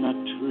chestnut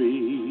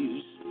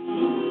trees,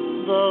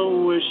 the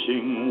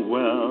wishing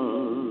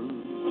well.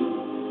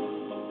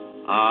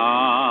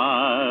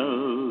 I'll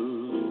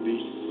be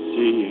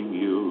seeing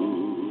you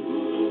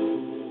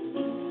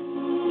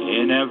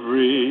in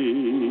every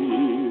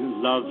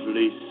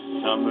lovely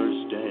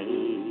summer's day,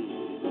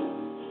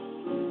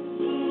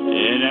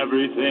 in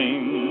everything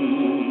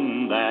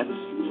that's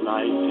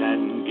light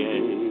and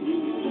gay.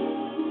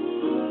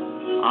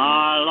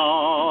 I'll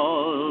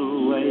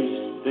always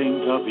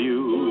think of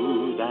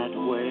you that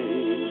way.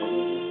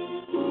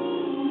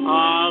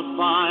 I'll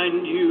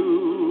find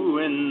you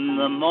in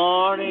the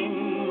morning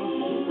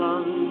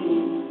sun,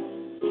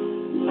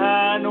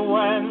 and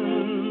when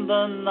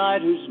the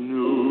night is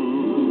new,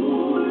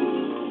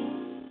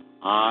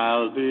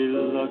 I'll be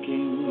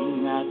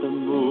looking at the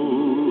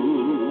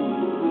moon,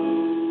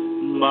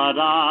 but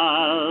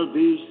I'll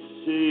be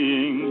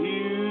seeing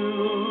you.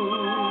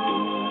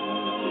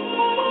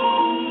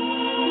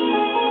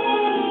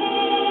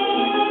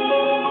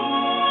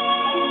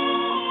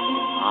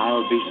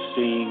 I'll be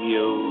seeing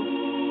you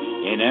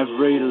in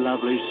every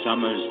lovely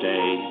summer's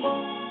day.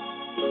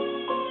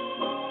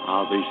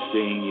 I'll be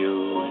seeing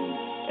you in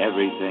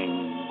everything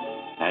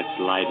that's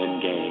light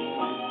and gay.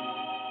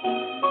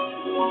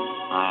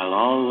 I'll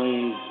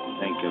always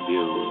think of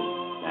you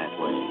that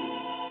way.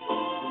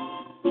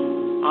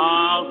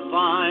 I'll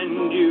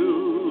find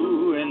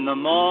you in the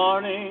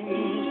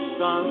morning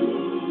sun,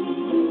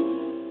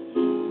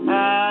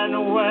 and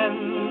when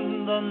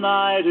the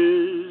night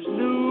is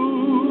new,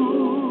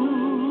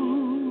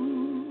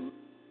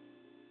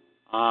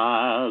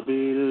 I'll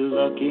be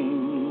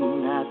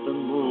looking at the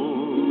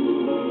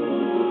moon,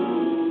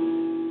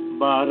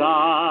 but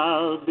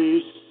I'll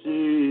be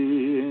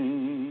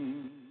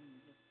seeing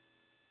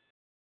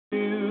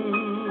you.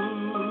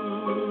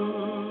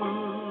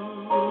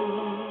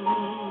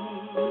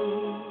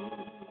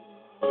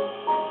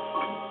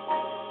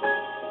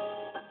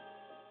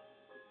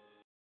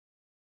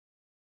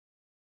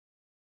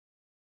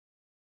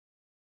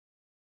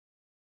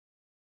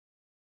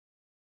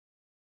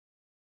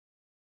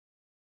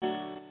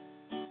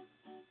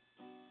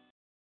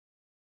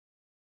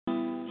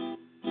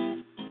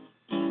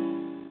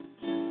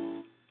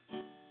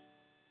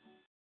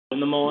 In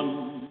the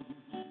morning,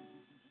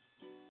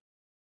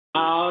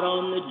 out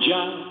on the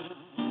job,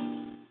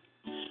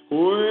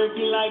 work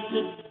like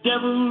the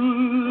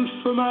devil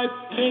for my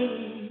pay.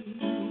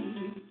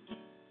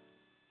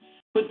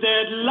 But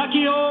that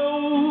lucky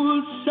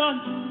old son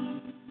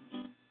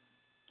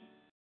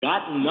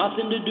got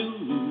nothing to do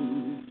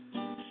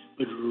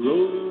but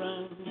roll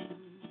around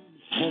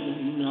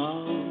heaven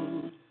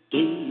all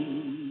day.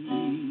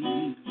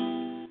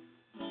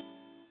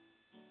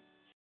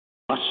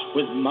 Fuss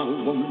with my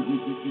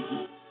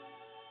woman,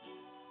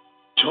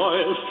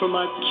 toil for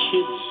my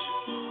kids,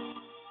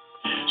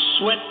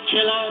 sweat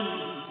till I'm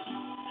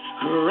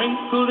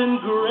wrinkled and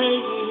gray,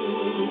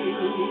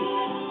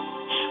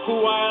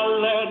 while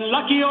that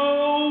lucky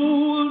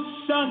old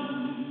son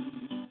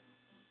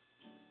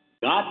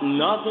got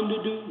nothing to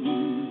do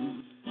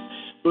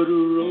but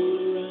roll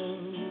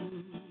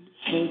around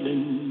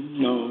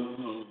heaven all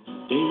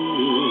day.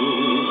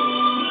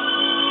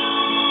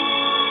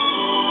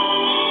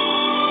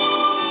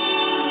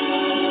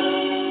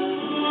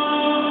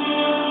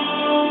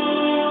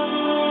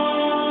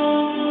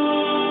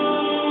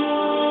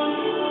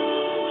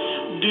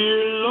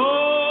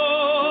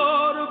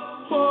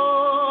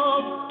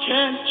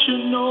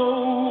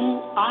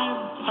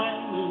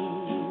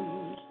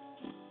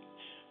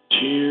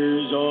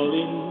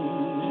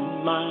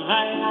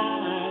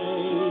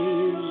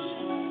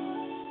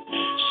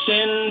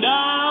 Send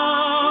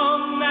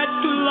down that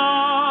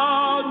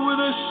cloud with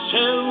a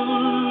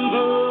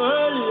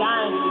silver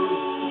line.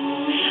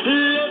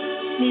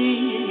 Lift me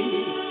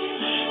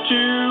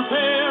to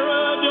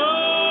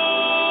paradise.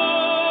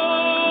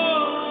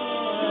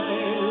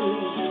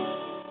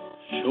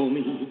 Show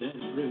me that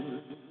river.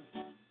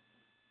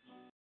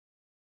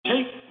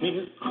 Take me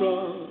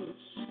across.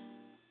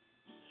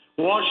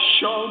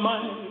 Wash all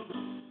my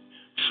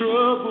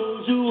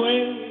troubles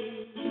away.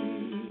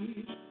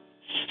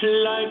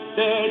 Like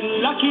that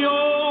lucky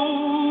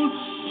old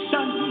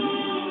sun,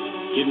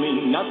 give me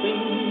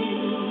nothing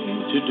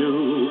to do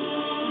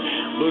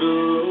but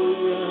roll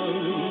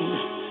around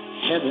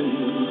heaven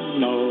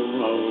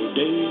all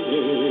day.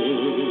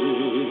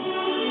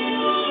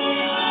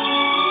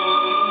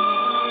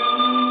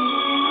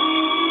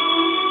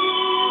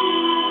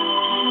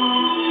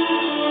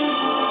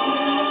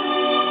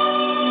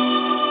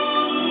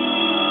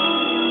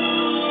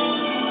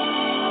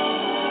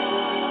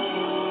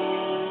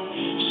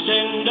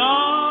 send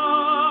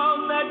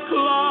on that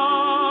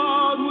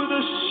cloud with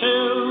a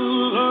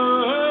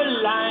silver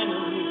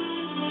lining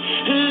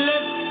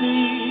left me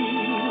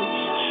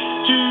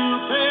to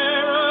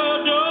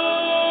paradise.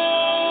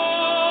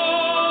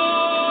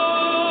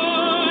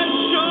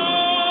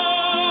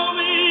 Show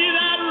me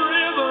that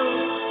river,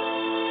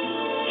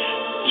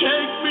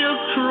 take me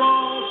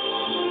across,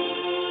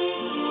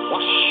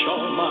 wash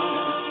all my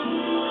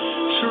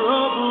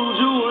troubles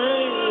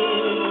away.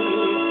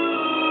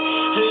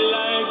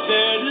 Like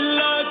that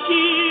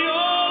lucky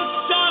old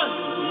sun,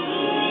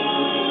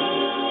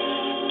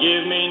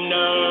 give me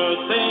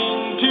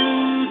nothing to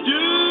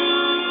do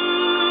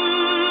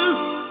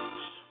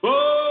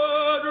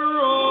but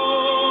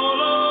roll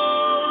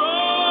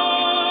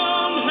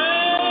around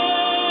heaven.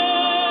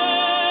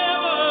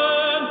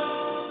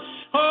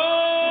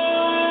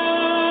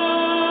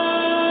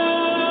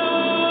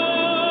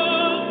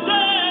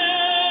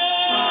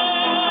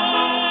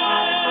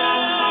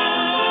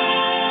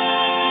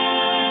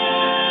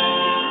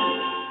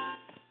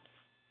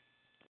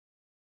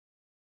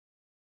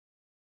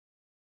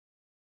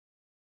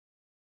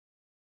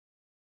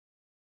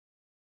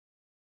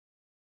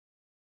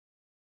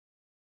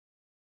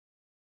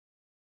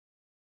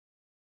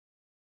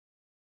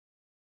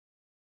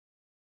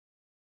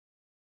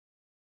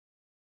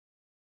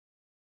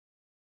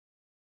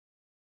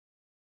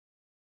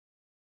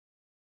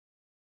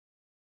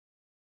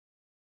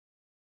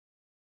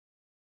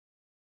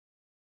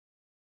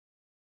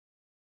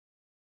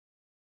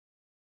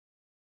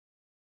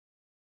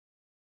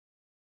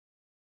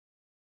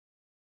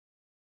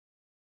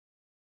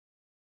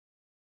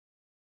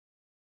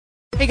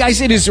 Hey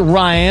guys, it is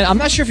Ryan. I'm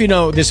not sure if you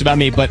know this about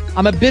me, but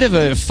I'm a bit of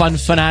a fun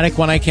fanatic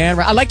when I can.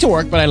 I like to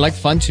work, but I like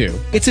fun too.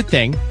 It's a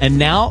thing. And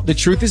now the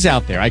truth is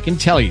out there. I can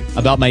tell you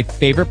about my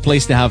favorite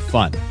place to have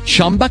fun.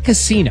 Chumba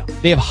Casino.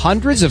 They have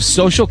hundreds of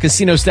social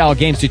casino style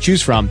games to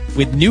choose from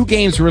with new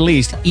games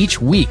released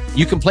each week.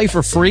 You can play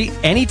for free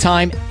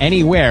anytime,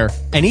 anywhere.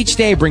 And each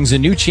day brings a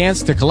new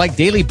chance to collect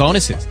daily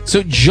bonuses.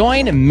 So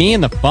join me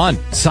in the fun.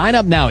 Sign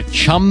up now at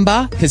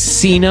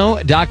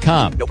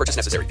ChumbaCasino.com. No purchase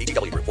necessary.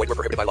 VGW Group. Void where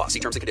prohibited by law. See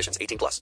terms and conditions. 18+.